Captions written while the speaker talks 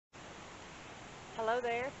Hello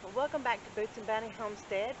there, and welcome back to Boots and Bounty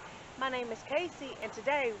Homestead. My name is Casey, and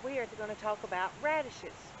today we are going to talk about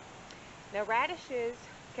radishes. Now, radishes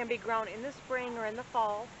can be grown in the spring or in the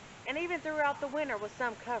fall, and even throughout the winter with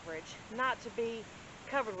some coverage, not to be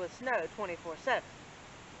covered with snow 24/7.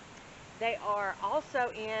 They are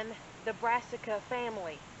also in the Brassica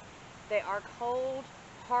family. They are cold,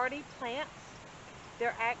 hardy plants.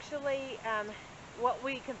 They're actually what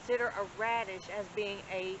we consider a radish as being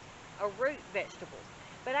a root vegetable,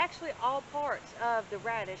 but actually all parts of the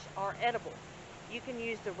radish are edible. You can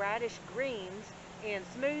use the radish greens in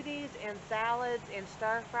smoothies, in salads, in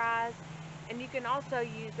stir fries, and you can also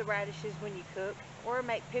use the radishes when you cook or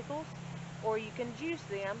make pickles, or you can juice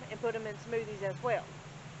them and put them in smoothies as well.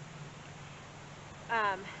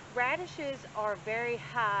 Radishes are very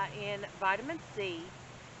high in vitamin C,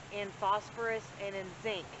 in phosphorus, and in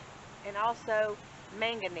zinc, and also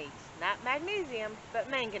manganese. Not magnesium, but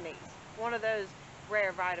manganese. One of those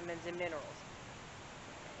rare vitamins and minerals.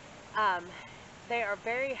 They are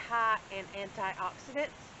very high in antioxidants,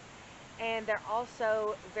 and they're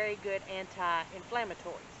also very good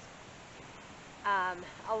anti-inflammatories.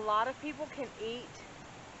 A lot of people can eat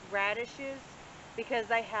radishes because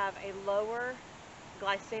they have a lower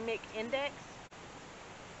glycemic index.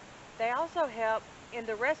 They also help in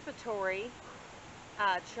the respiratory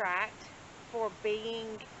tract for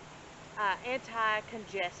being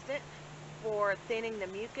anti-congestant, for thinning the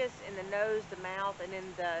mucus in the nose, the mouth, and in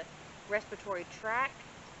the respiratory tract.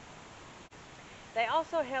 They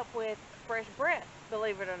also help with fresh breath,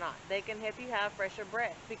 believe it or not. They can help you have fresher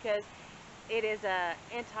breath because it is an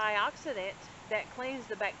antioxidant that cleans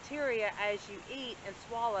the bacteria as you eat and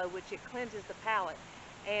swallow, which it cleanses the palate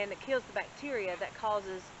and it kills the bacteria that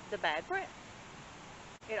causes the bad breath.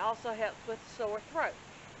 It also helps with sore throat.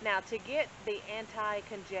 Now, to get the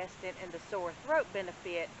anti-congestant and the sore throat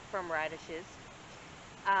benefit from radishes,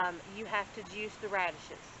 you have to juice the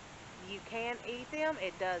radishes. You can eat them,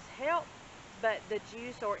 it does help, but the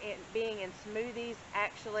juice or being in smoothies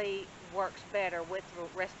actually works better with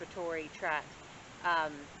respiratory tract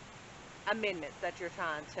amendments that you're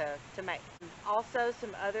trying to make. Also,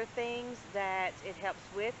 some other things that it helps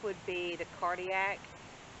with would be the cardiac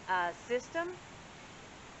system.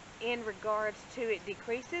 In regards to, it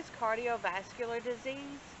decreases cardiovascular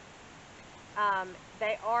disease.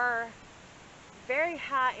 They are very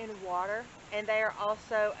high in water, and they are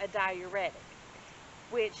also a diuretic,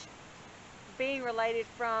 which, being related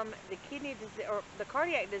from the kidney disease or the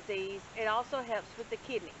cardiac disease, it also helps with the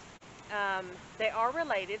kidneys. They are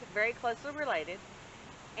related, very closely related,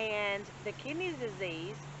 and the kidney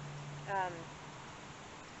disease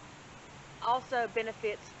also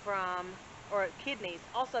benefits from, or kidneys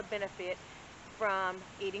also benefit from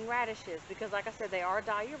eating radishes because, like I said, they are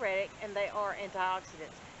diuretic and they are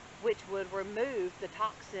antioxidants, which would remove the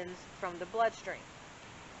toxins from the bloodstream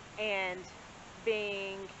and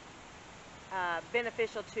being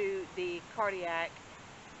beneficial to the cardiac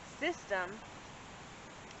system.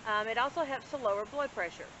 It also helps to lower blood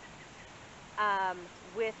pressure.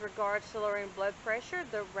 With regards to lowering blood pressure,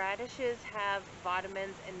 the radishes have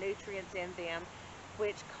vitamins and nutrients in them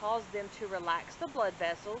which cause them to relax the blood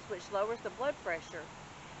vessels, which lowers the blood pressure.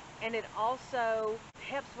 And it also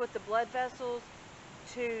helps with the blood vessels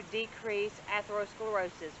to decrease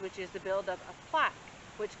atherosclerosis, which is the buildup of plaque,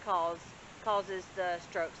 which causes the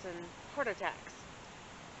strokes and heart attacks.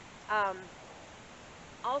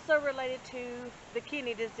 Also related to the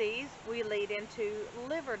kidney disease, we lead into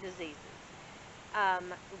liver diseases.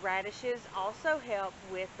 Radishes also help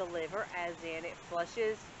with the liver, as in it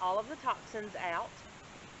flushes all of the toxins out.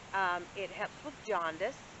 It helps with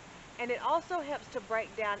jaundice, and it also helps to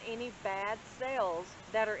break down any bad cells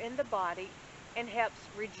that are in the body and helps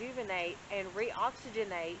rejuvenate and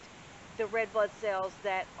reoxygenate the red blood cells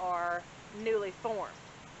that are newly formed.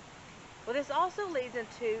 Well, this also leads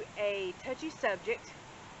into a touchy subject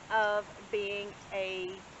of being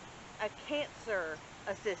a cancer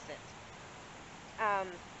assistant.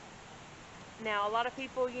 Now, a lot of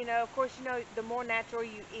people, of course, the more natural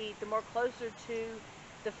you eat, the more closer to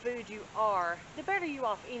the food you are, the better you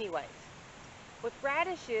off anyways. With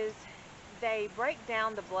radishes, they break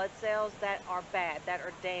down the blood cells that are bad, that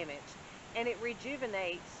are damaged, and it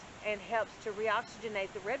rejuvenates and helps to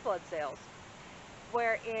reoxygenate the red blood cells,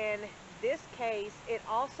 where in this case, it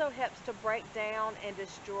also helps to break down and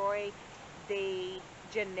destroy the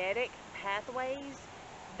genetic pathways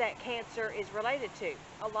that cancer is related to.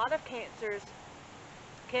 A lot of cancers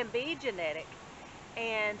can be genetic,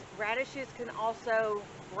 and radishes can also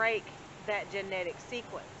break that genetic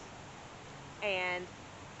sequence and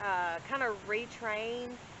kind of retrain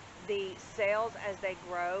the cells as they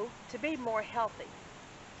grow to be more healthy.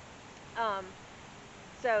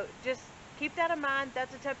 So just keep that in mind.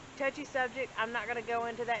 That's a touchy subject. I'm not going to go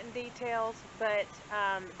into that in details, but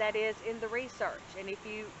that is in the research. And if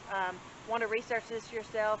you want to research this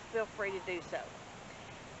yourself, feel free to do so.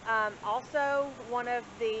 Also, one of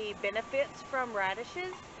the benefits from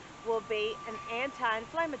radishes will be an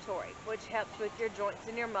anti-inflammatory, which helps with your joints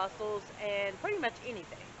and your muscles and pretty much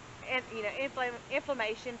anything. And you know,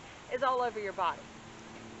 inflammation is all over your body.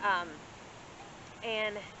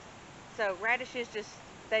 And so radishes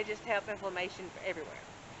just help inflammation everywhere.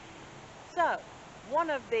 So one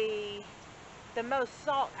of the most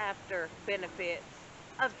sought after benefits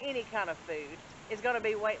of any kind of food is going to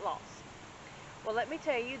be weight loss. Well, let me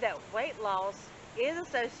tell you that weight loss is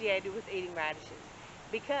associated with eating radishes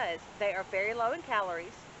because they are very low in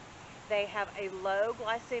calories, they have a low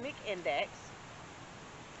glycemic index,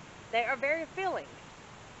 they are very filling,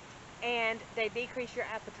 and they decrease your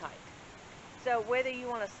appetite. So whether you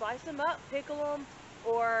want to slice them up, pickle them,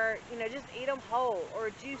 or just eat them whole or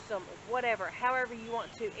juice them, whatever, however you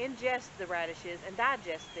want to ingest the radishes and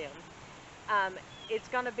digest them, it's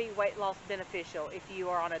going to be weight loss beneficial if you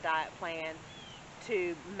are on a diet plan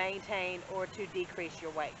to maintain or to decrease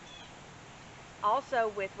your weight.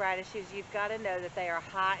 Also with radishes, you've got to know that they are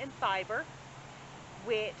high in fiber,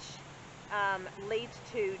 which leads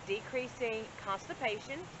to decreasing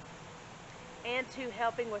constipation and to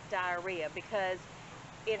helping with diarrhea because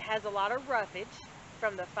it has a lot of roughage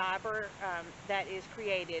from the fiber that is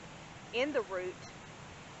created in the root,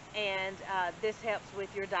 and this helps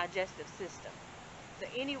with your digestive system. So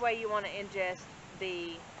any way you want to ingest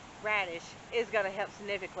the radish is going to help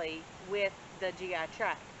significantly with the GI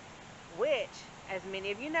tract, which, as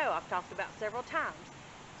many of you know, I've talked about several times,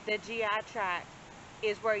 the GI tract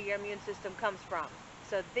is where your immune system comes from.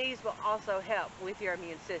 So these will also help with your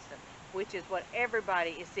immune system, which is what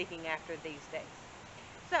everybody is seeking after these days.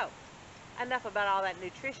 So, enough about all that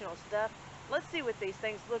nutritional stuff. Let's see what these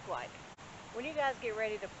things look like. When you guys get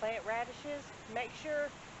ready to plant radishes, make sure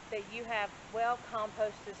that you have well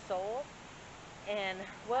composted soil and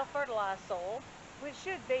well fertilized soil, which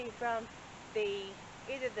should be from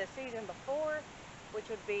either the season before, which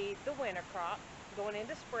would be the winter crop going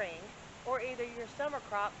into spring, or either your summer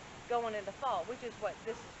crop going into fall, which is what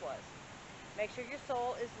this was. Make sure your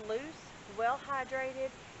soil is loose, well hydrated,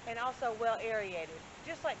 and also well aerated,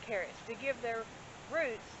 just like carrots, to give their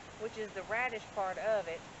roots, which is the radish part of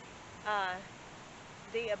it,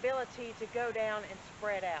 the ability to go down and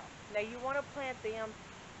spread out. Now you want to plant them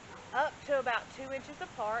up to about 2 inches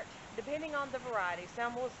apart, depending on the variety.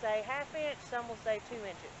 Some will say 1/2 inch, some will say 2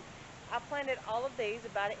 inches. I planted all of these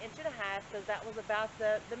about 1.5 inches because that was about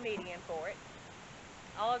the median for it.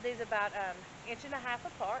 All of these about 1.5 inches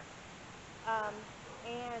apart.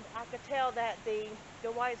 And I could tell that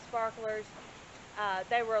the white sparklers,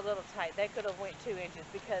 they were a little tight. They could have went 2 inches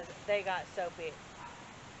because they got so big.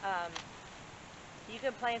 You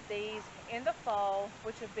can plant these in the fall,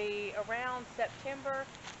 which would be around September,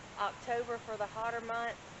 October for the hotter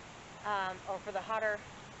months, or for the hotter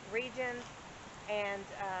regions, and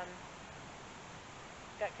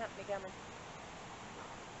got company coming.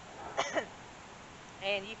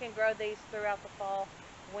 And you can grow these throughout the fall,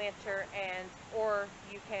 winter, or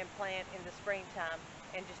you can plant in the springtime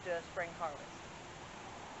and just do a spring harvest.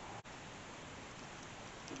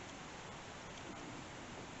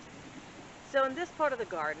 So in this part of the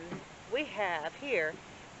garden, we have here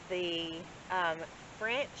the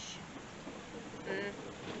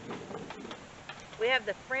we have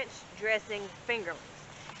the French dressing fingerlings.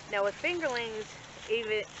 Now with fingerlings,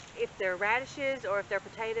 even if they're radishes or if they're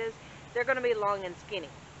potatoes, they're going to be long and skinny.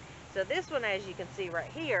 So this one, as you can see right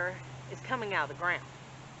here, is coming out of the ground.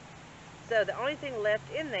 So the only thing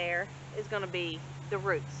left in there is going to be the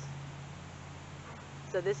roots.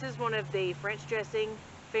 So this is one of the French dressing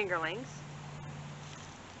fingerlings.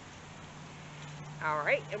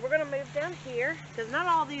 Alright, and we're going to move down here, because not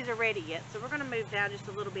all these are ready yet, so we're going to move down just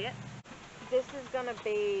a little bit. This is going to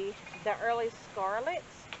be the early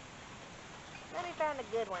scarlets. Let me find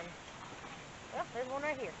a good one. Well, there's one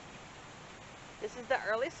right here. This is the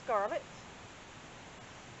early scarlets.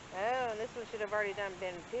 Oh, and this one should have already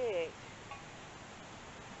been picked.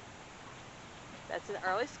 That's an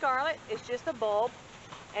early scarlet. It's just a bulb,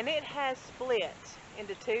 and it has split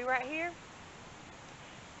into two right here.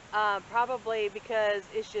 Probably because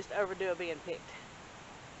it's just overdue being picked.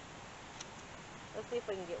 Let's see if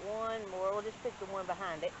we can get one more. We'll just pick the one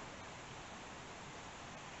behind it.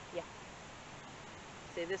 Yeah.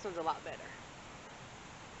 See, this one's a lot better.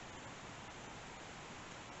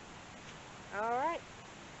 Alright.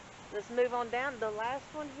 Let's move on down. The last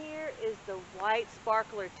one here is the white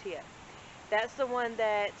sparkler tip. That's the one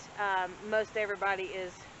that most everybody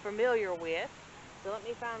is familiar with. So let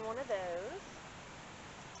me find one of those.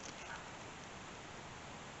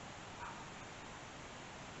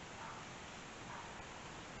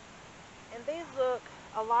 And these look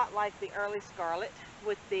a lot like the early scarlet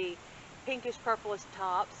with the pinkish purplish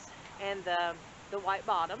tops and the white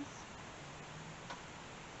bottoms.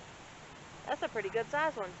 That's a pretty good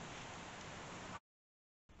size one.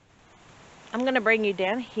 I'm going to bring you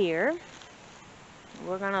down here.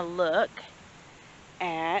 We're going to look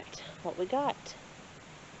at what we got.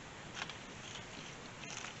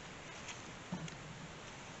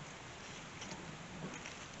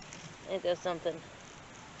 Ain't that something?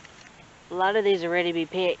 A lot of these are ready to be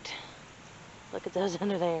picked. Look at those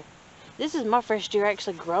under there. This is my first year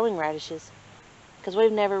actually growing radishes, because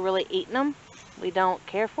we've never really eaten them. We don't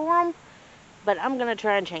care for them, but I'm going to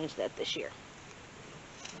try and change that this year.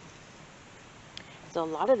 So a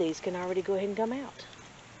lot of these can already go ahead and come out.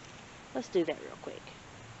 Let's do that real quick.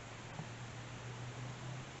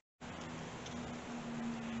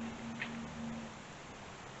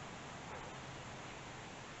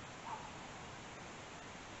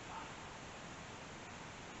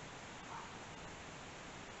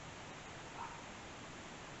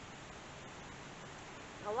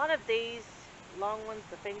 A lot of these long ones,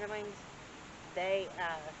 the fingerlings, they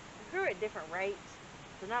grew at different rates,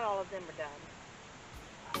 so not all of them are done.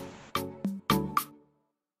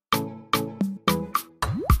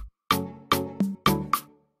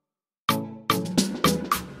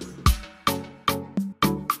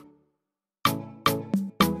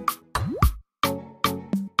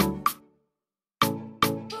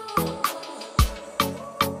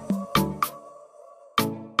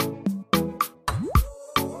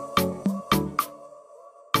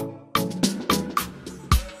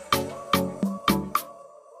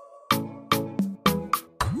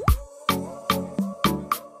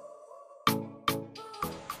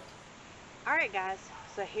 Alright guys,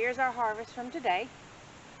 so here's our harvest from today.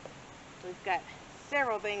 We've got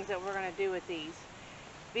several things that we're going to do with these.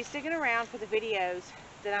 Be sticking around for the videos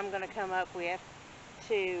that I'm going to come up with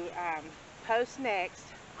to post next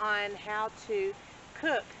on how to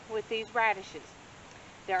cook with these radishes.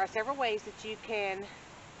 There are several ways that you can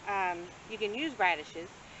use radishes,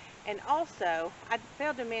 and also I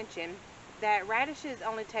failed to mention that radishes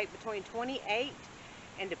only take between 28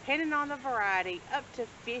 and, depending on the variety, up to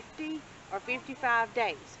 50 or 55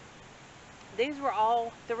 days. These were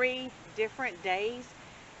all 3 different days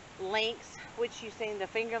lengths, which you've seen the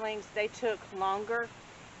fingerlings, they took longer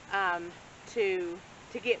to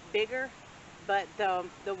get bigger, but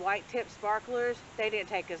the white tip sparklers, they didn't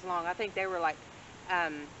take as long. I think they were like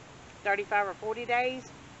 35 or 40 days.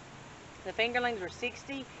 The fingerlings were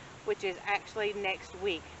 60, which is actually next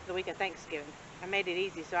week, the week of Thanksgiving. I made it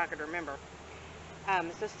easy so I could remember.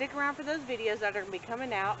 So stick around for those videos that are going to be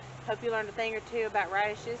coming out. Hope you learned a thing or two about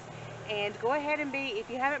radishes. And go ahead and if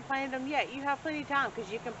you haven't planted them yet, you have plenty of time,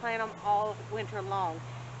 because you can plant them all winter long.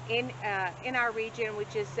 In our region,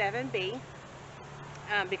 which is 7B,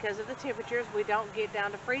 because of the temperatures, we don't get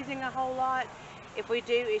down to freezing a whole lot. If we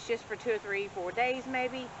do, it's just for 2 or 3, 4 days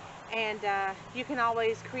maybe. And you can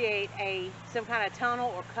always create some kind of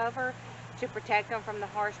tunnel or cover to protect them from the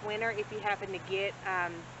harsh winter if you happen to get a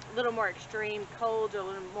little more extreme cold or a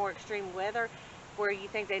little more extreme weather where you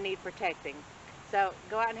think they need protecting. So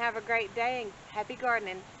go out and have a great day, and happy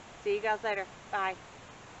gardening. See you guys later. Bye.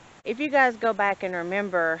 If you guys go back and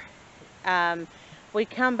remember, we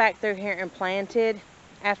come back through here and planted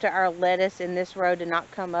after our lettuce in this row did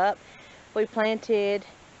not come up. We planted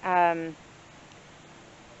some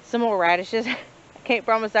more radishes. I can't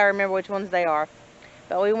promise I remember which ones they are,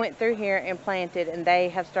 but we went through here and planted, and they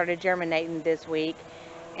have started germinating this week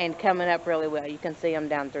and coming up really well. You can see them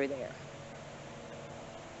down through there.